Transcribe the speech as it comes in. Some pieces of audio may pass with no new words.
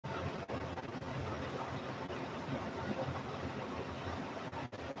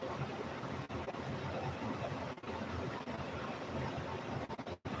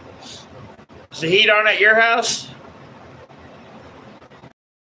Is the heat on at your house?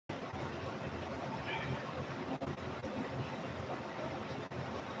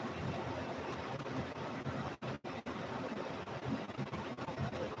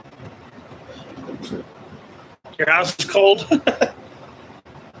 Your house is cold?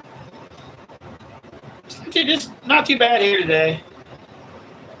 It's just not too bad here today.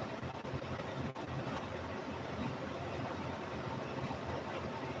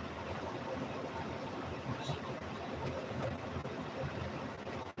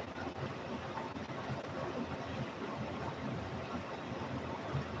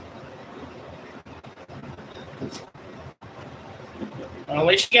 Well, at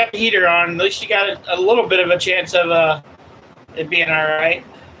least you got the heater on. At least you got a little bit of a chance of it being all right.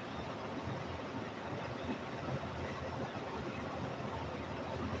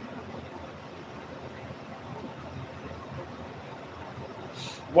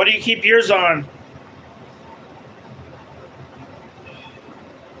 What do you keep yours on?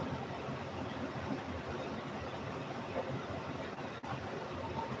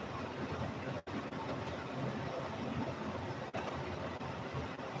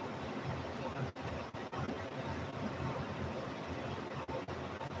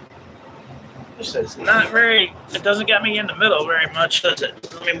 This is not very, it doesn't get me in the middle very much, does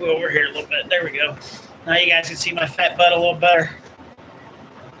it? Let me move over here a little bit. There we go. Now you guys can see my fat butt a little better.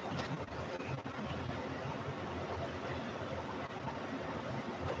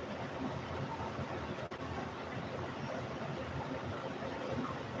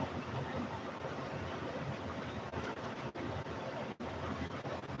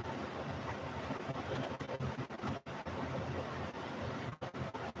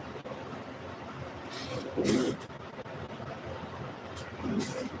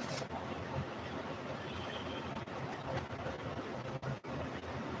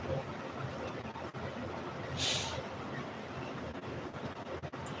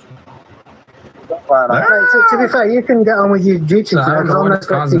 Okay, so to be fair, you can get on with your duties. I'm not going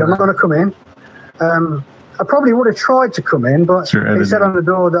to come in. I probably would have tried to come in, but it said on the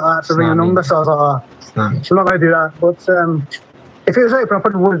door that I had to ring a number, so I was like, I'm not going to do that. But if it was open, I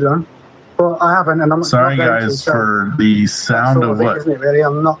probably would have done. But I haven't, and I'm sorry, not guys, to, so for the sound of what isn't it, really?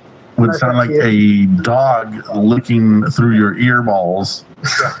 I'm not. Would sound like a dog licking through your ear balls.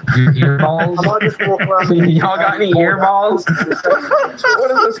 Your ear balls? I might just walk around. Y'all got any ear balls?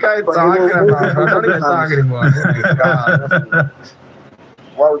 What is this guy talking about? I don't even talk anymore. Oh my God.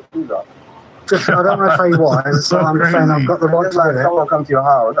 Why would you do that? Just, I don't want to say why. So I'm just saying I've got the right to do it. Someone come to your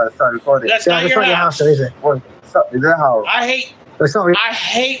house and start recording. That's not your house. Is it? Well, is their house? I hate. It's not really. I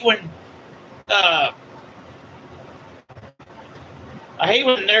hate when. I hate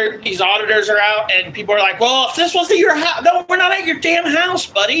when these auditors are out and people are like, well, if this wasn't your house. No, we're not at your damn house,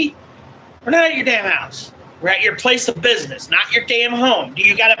 buddy. We're not at your damn house. We're at your place of business, not your damn home. Do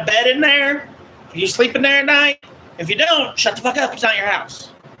you got a bed in there? Are you sleeping there at night? If you don't, shut the fuck up. It's not your house.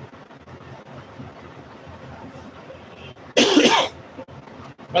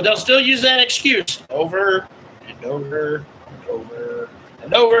 But they'll still use that excuse over and over and over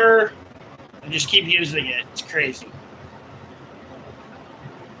and over and just keep using it. It's crazy.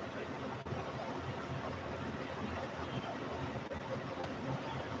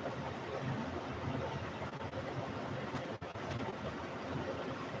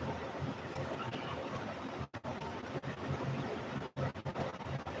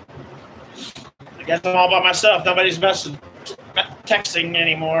 I guess I'm all by myself. Nobody's texting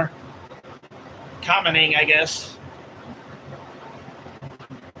anymore. Commenting, I guess.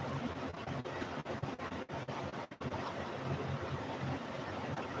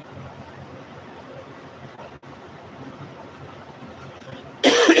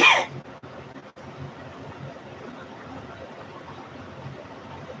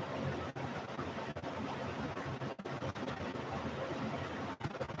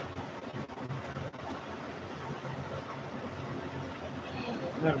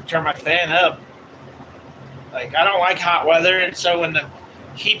 I'm going to turn my fan up. Like, I don't like hot weather, and so when the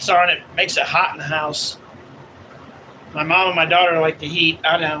heat's on, it makes it hot in the house. My mom and my daughter like the heat.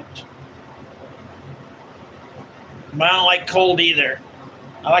 I don't. But I don't like cold either.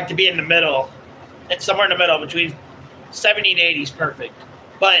 I like to be in the middle. It's somewhere in the middle between 70 and 80 is perfect.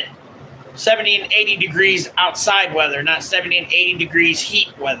 But 70 and 80 degrees outside weather, not 70 and 80 degrees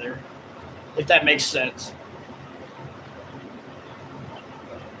heat weather, if that makes sense.